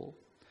gospel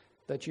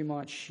that you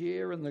might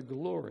share in the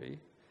glory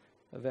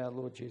of our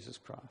Lord Jesus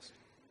Christ.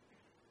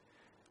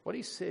 What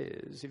he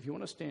says, if you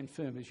want to stand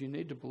firm, is you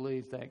need to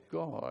believe that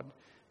God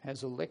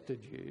has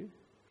elected you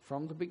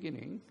from the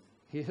beginning.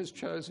 He has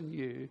chosen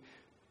you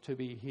to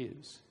be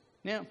his.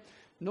 Now,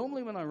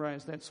 normally when I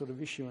raise that sort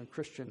of issue in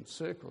Christian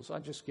circles, I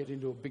just get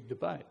into a big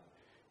debate,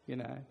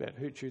 about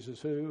who chooses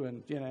who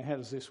and, how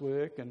does this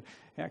work and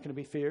how can it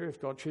be fair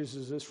if God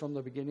chooses us from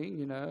the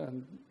beginning,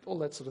 and all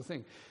that sort of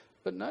thing.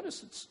 But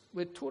notice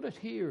we're taught it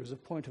here as a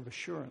point of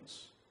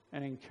assurance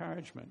and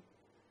encouragement,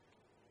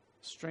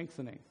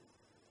 strengthening.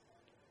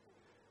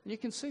 And you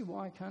can see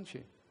why, can't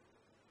you?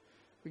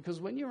 Because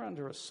when you're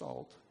under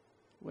assault,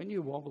 when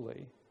you're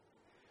wobbly,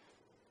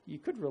 you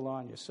could rely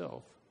on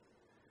yourself.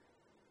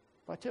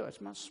 But I tell you,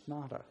 it's much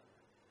smarter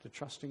to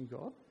trust in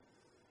God,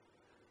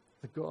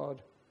 the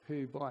God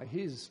who by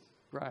his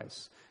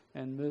grace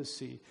and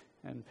mercy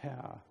and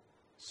power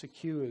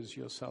secures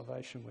your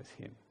salvation with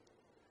him.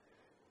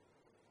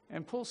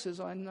 And Paul says,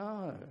 I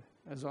know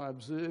as I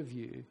observe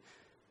you,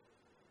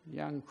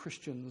 young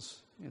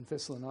Christians in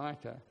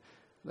Thessalonica,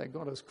 that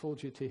God has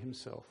called you to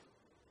himself.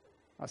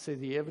 I see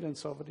the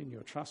evidence of it in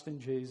your trust in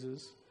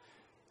Jesus,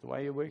 the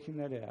way you're working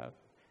that out.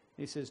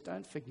 He says,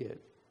 don't forget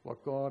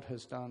what God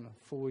has done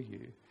for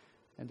you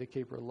and to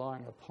keep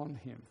relying upon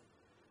him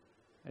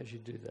as you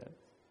do that.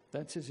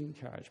 That's his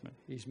encouragement.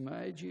 He's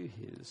made you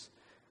his.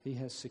 He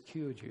has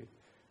secured you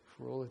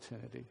for all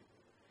eternity.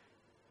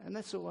 And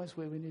that's always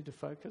where we need to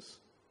focus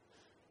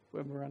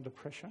when we're under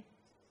pressure,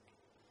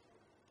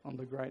 on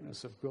the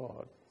greatness of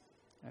God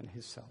and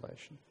his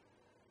salvation.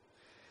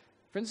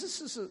 Friends,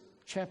 this is a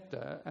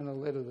chapter and a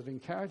letter that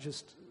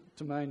encourages us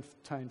to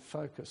maintain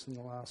focus in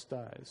the last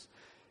days.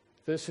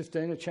 Verse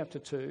 15 of chapter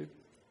 2,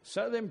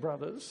 so then,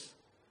 brothers,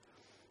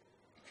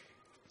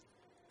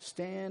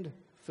 stand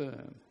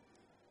firm.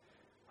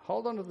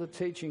 Hold on to the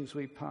teachings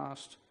we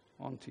passed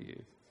on to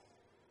you.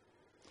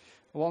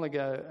 A while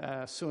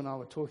ago, Sue and I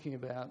were talking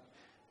about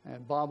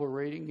Bible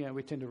reading.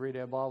 We tend to read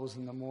our Bibles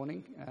in the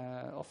morning,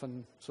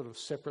 often sort of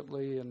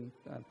separately, and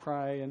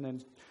pray and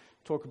then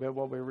talk about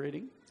what we're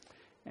reading.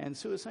 And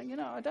Sue was saying,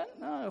 I don't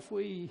know if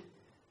we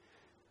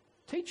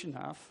teach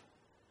enough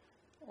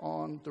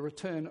on the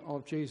return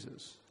of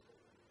Jesus.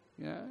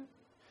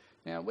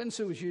 Now, when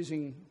Sue was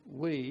using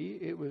we,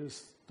 it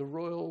was the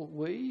royal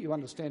we. You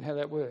understand how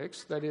that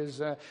works. That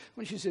is,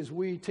 when she says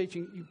we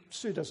teaching,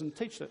 Sue doesn't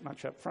teach that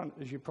much up front,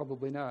 as you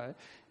probably know,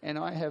 and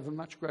I have a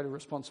much greater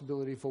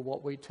responsibility for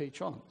what we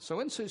teach on. So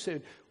when Sue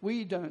said,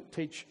 we don't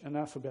teach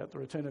enough about the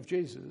return of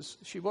Jesus,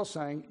 she was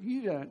saying,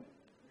 you don't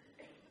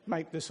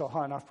make this a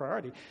high enough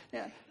priority.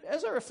 Now,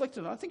 as I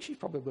reflected, I think she's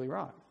probably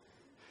right.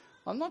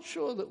 I'm not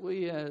sure that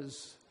we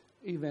as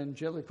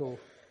evangelical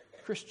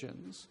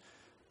Christians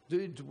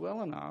do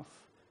dwell enough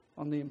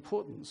on the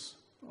importance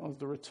of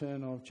the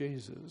return of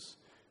Jesus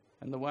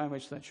and the way in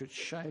which that should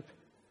shape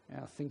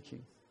our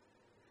thinking.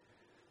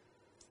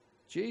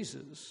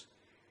 Jesus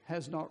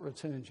has not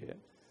returned yet,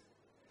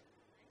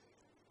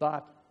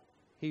 but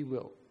he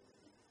will.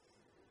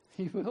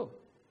 He will.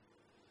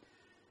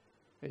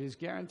 It is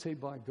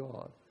guaranteed by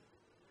God.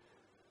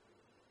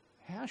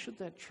 How should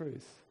that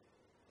truth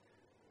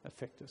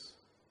affect us?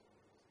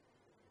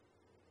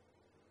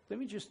 Let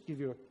me just give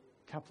you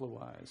a couple of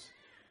ways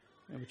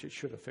in which it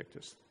should affect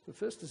us. The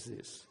first is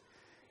this: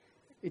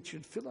 it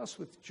should fill us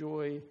with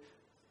joy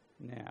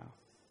now.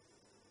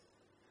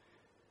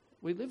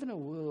 We live in a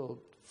world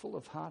full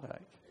of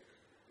heartache.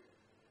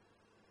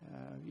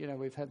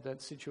 We've had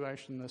that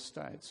situation in the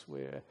States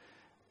where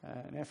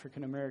an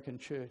African-American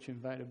church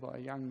invaded by a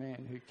young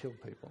man who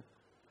killed people.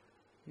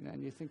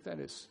 And you think that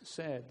is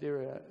sad.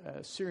 There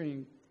are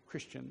Syrian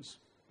Christians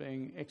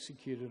being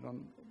executed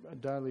on a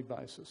daily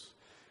basis.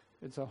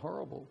 It's a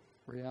horrible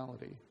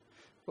reality.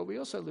 But we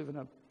also live in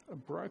a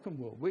broken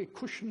world. We're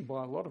cushioned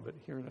by a lot of it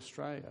here in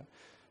Australia.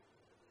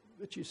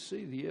 But you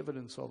see the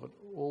evidence of it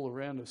all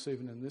around us,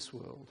 even in this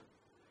world.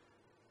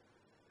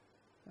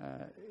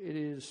 It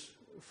is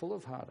full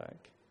of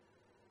heartache.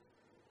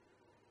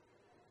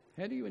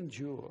 How do you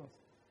endure?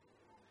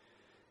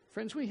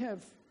 Friends, we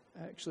have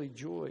actually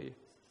joy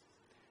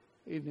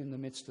even in the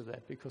midst of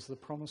that because of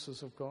the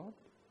promises of God,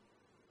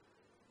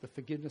 the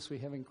forgiveness we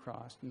have in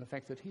Christ, and the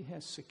fact that he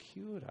has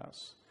secured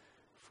us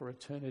for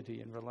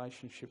eternity in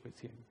relationship with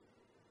him.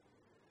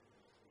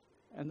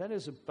 And that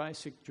is a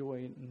basic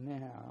joy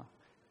now,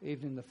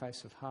 even in the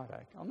face of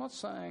heartache. I'm not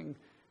saying,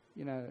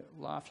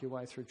 laugh your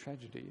way through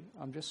tragedy.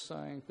 I'm just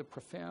saying the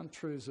profound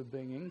truths of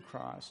being in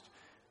Christ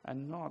are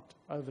not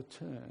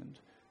overturned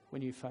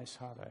when you face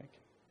heartache.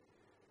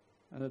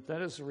 And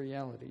that is a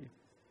reality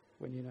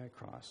when you know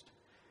Christ.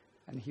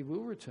 And he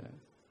will return.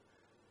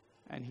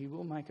 And he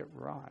will make it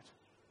right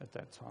at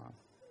that time.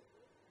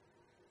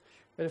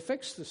 It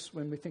affects us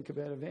when we think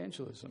about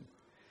evangelism.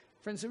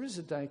 Friends, there is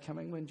a day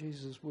coming when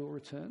Jesus will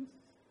return.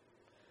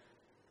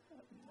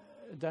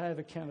 A day of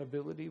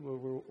accountability where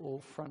we'll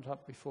all front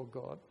up before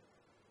God.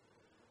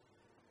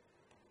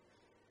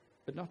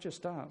 But not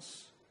just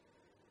us.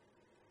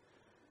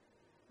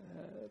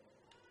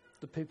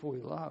 The people we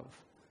love,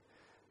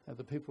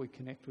 the people we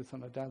connect with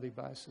on a daily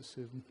basis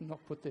who have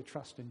not put their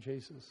trust in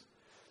Jesus.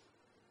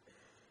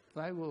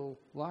 They will,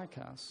 like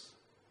us,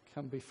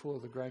 come before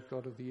the great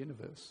God of the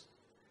universe.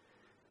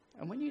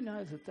 And when you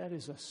know that that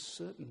is a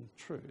certain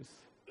truth,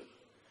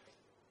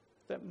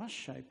 that must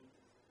shape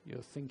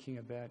your thinking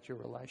about your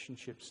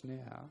relationships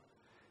now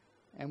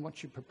and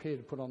what you prepare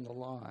to put on the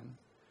line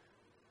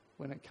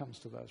when it comes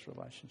to those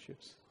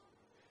relationships.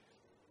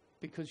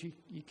 Because you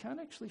can't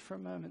actually for a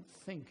moment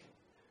think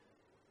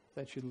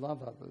that you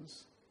love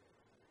others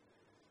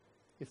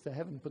if they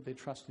haven't put their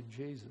trust in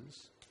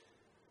Jesus,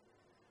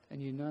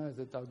 and you know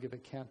that they'll give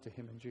account to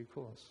him in due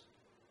course.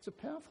 It's a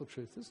powerful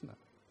truth, isn't it?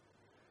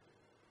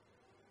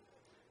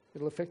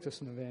 It'll affect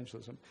us in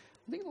evangelism.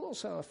 I think it'll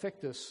also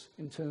affect us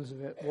in terms of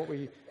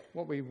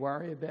what we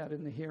worry about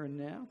in the here and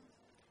now,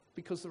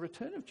 because the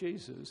return of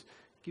Jesus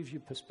gives you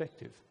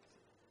perspective.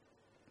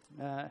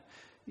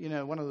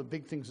 One of the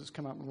big things that's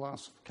come up in the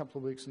last couple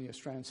of weeks in the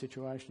Australian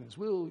situation is,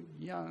 will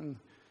young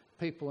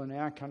people in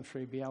our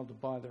country be able to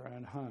buy their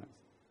own home?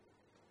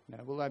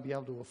 Will they be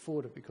able to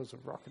afford it because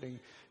of rocketing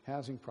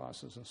housing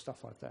prices and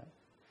stuff like that?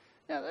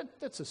 Now,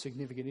 that's a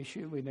significant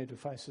issue we need to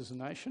face as a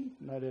nation,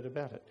 no doubt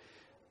about it.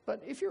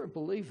 But if you're a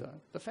believer,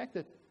 the fact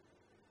that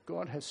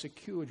God has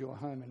secured your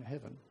home in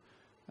heaven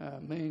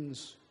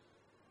means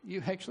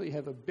you actually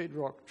have a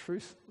bedrock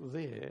truth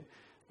there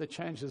that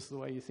changes the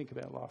way you think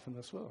about life in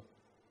this world.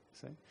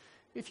 See?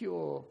 If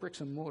your bricks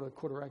and mortar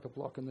quarter-acre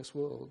block in this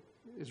world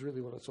is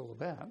really what it's all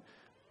about,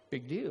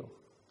 big deal.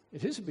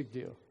 It is a big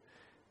deal.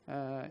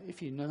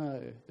 If you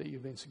know that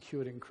you've been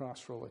secured in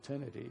Christ for all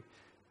eternity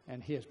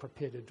and he has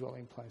prepared a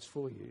dwelling place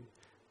for you,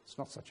 it's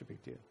not such a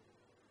big deal.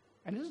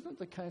 And isn't it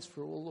the case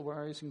for all the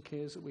worries and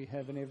cares that we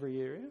have in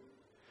every area?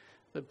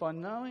 That by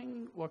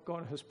knowing what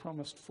God has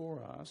promised for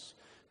us,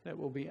 that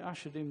will be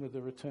ushered in with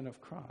the return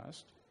of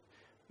Christ,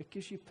 it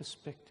gives you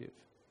perspective.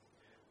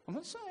 I'm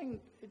not saying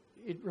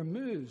it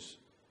removes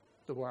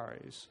the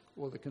worries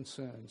or the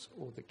concerns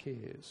or the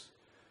cares.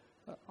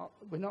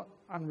 We're not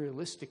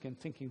unrealistic in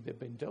thinking they've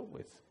been dealt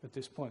with at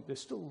this point. They're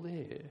still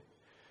there,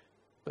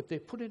 but they're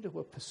put into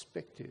a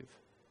perspective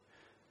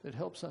that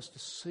helps us to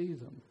see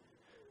them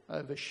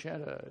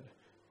overshadowed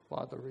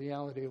by the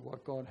reality of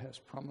what God has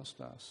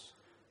promised us.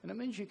 And it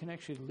means you can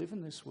actually live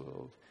in this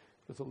world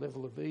with a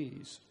level of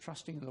ease,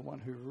 trusting in the one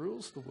who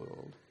rules the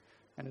world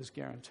and has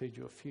guaranteed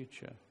your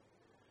future.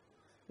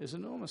 There's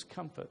enormous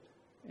comfort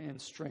and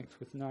strength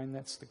with knowing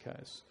that's the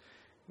case.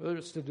 Whether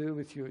it's to do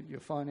with your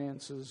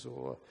finances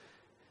or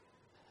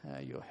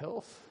your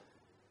health,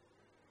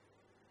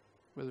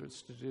 whether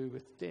it's to do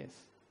with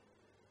death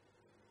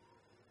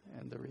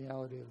and the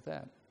reality of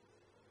that,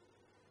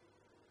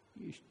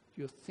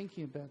 your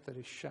thinking about that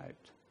is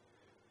shaped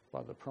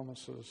by the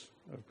promises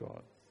of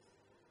God.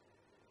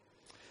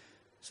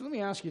 So let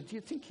me ask you, do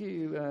you think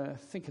you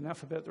think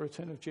enough about the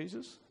return of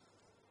Jesus?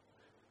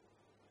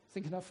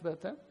 Think enough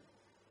about that?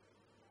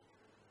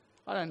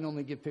 I don't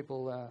normally give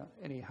people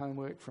any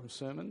homework from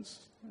sermons.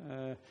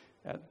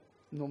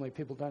 Normally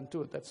people don't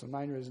do it. That's the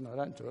main reason I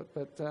don't do it.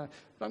 But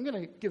I'm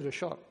going to give it a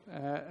shot,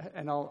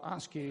 and I'll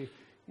ask you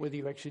whether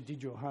you actually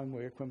did your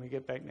homework when we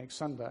get back next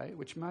Sunday,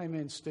 which may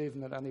mean, Stephen,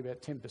 that only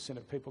about 10%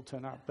 of people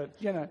turn up. But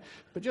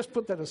just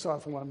put that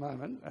aside for one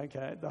moment.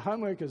 Okay, the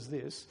homework is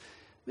this.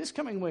 This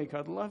coming week,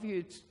 I'd love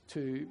you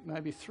to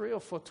maybe 3 or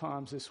 4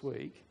 times this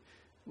week,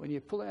 when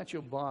you pull out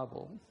your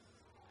Bible,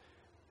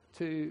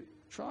 to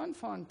try and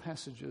find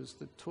passages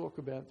that talk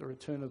about the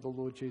return of the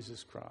Lord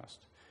Jesus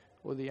Christ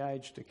or the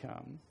age to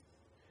come.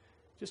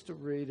 Just to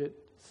read it,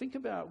 think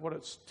about what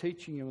it's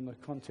teaching you in the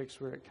context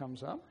where it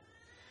comes up,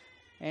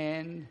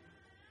 and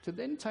to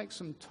then take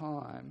some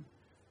time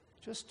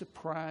just to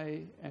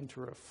pray and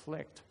to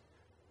reflect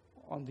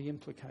on the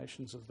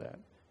implications of that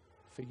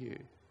for you.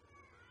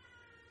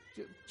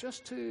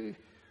 Just to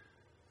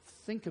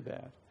think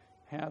about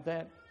how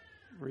that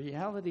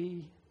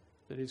reality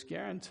that is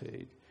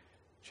guaranteed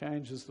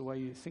changes the way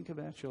you think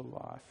about your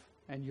life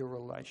and your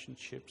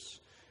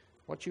relationships,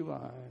 what you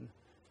own,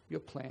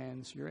 your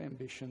plans, your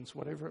ambitions,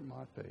 whatever it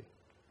might be.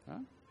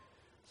 Right?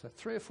 So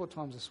 3 or 4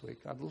 times this week,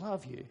 I'd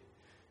love you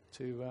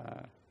to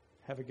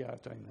have a go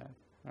at doing that.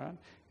 Right?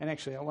 And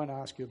actually, I won't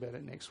ask you about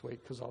it next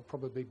week because I'll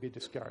probably be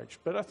discouraged.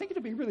 But I think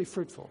it'll be really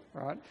fruitful,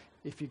 right,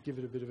 if you give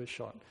it a bit of a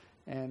shot.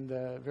 And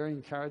very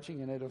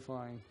encouraging and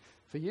edifying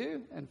for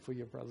you and for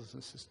your brothers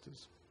and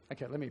sisters.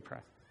 Okay, let me pray.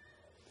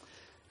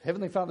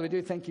 Heavenly Father, we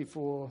do thank you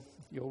for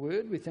your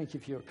word. We thank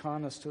you for your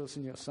kindness to us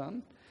and your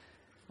Son.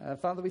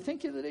 Father, we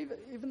thank you that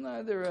even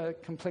though there are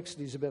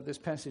complexities about this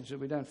passage that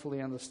we don't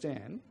fully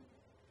understand,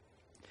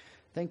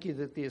 thank you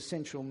that the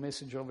essential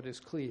message of it is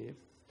clear.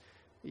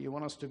 You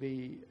want us to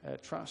be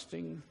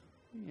trusting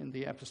in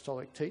the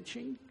apostolic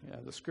teaching,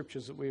 the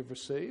scriptures that we have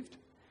received.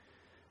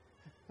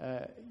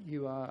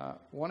 You are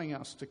wanting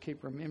us to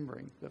keep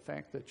remembering the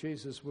fact that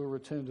Jesus will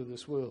return to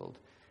this world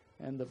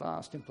and the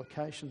vast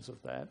implications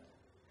of that,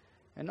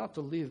 and not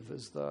to live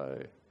as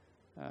though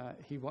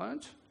he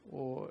won't,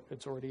 or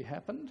it's already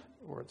happened,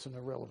 or it's an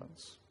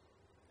irrelevance.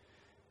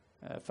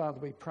 Father,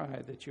 we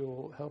pray that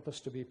you'll help us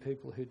to be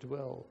people who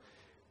dwell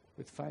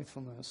with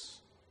faithfulness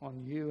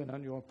on you and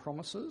on your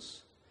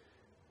promises,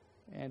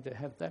 and to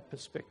have that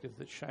perspective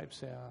that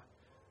shapes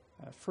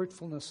our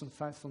fruitfulness and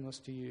faithfulness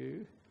to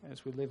you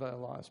as we live our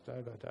lives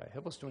day by day.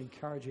 Help us to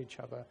encourage each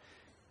other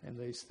in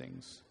these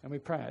things. And we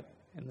pray it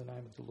in the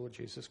name of the Lord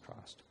Jesus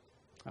Christ.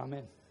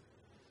 Amen.